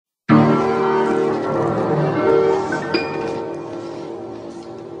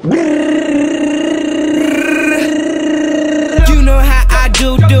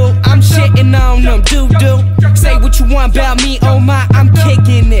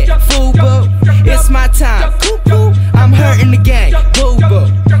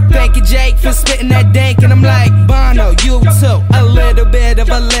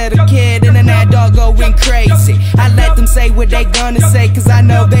say what they gonna say, cause I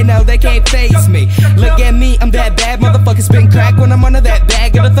know they can't face me. Look at me, I'm that bad motherfucker, spin crack when I'm under that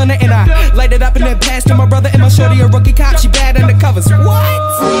bag of the thunder, and I light it up and then pass to my brother and my shorty, a rookie cop, she bad undercovers.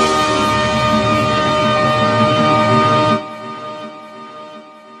 What?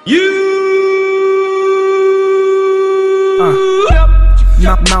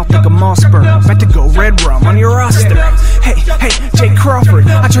 Mouth like a Mossberg, about to go red rum on your roster. Hey, Jay Crawford,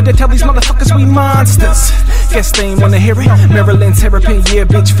 I tried to tell these motherfuckers we monsters. Guess they ain't wanna hear it. Maryland's terrapin, yeah,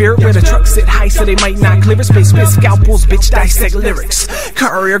 bitch, fear it. Where the truck sit high so they might not clear it. Space spit scalpels, bitch, dissect lyrics.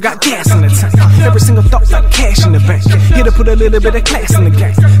 Courier got gas in the tank. Every single thought like cash in the bank. Here to put a little bit of class in the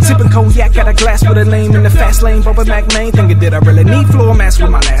game. Sipping cognac, got a glass with a lame in the fast lane. Bubba Mac main, thinking did I really need floor mats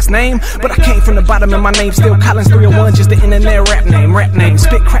with my last name? But I came from the bottom and my name still Collins 301, just the internet rap name.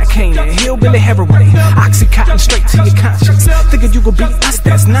 Spit crack cane and hillbilly heroin. Oxycontin straight to your conscience. Thinking you gon' beat us,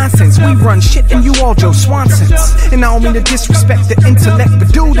 that's nonsense. We run shit and you all Joe Swansons. And I don't mean to disrespect the intellect,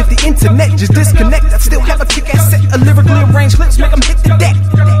 but dude, if the internet just disconnect, I'd still have a kick-ass set of lyrically arranged clips, make them hit the deck.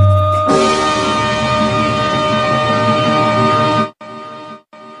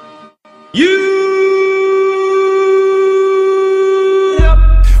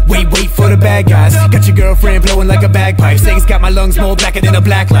 Wait for the bad guys. Got your girlfriend blowing like a bagpipe. Things got my lungs more blacker than a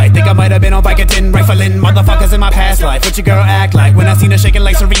black light. Think I might have been on Vicodin, rifling motherfuckers in my past life. What your girl act like when I seen her shaking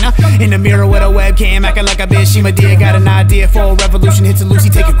like Serena in the mirror with a webcam, acting like a bitch. She my dear, got an idea for a revolution. Hits a Lucy,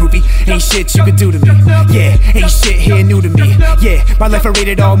 take a groupie. Ain't shit you could do to me. Yeah, ain't shit here new to me. Yeah, my life a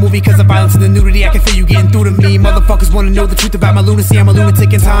rated R movie cause of violence and the nudity. I can feel you getting through to me. Motherfuckers wanna know the truth about my lunacy. I'm a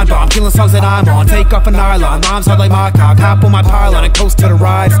lunatic and time bomb, killing songs that I'm on. Take off a nylon, rhymes hard like my cock. Hop on my pylon and coast to the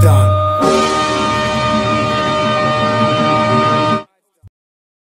ride.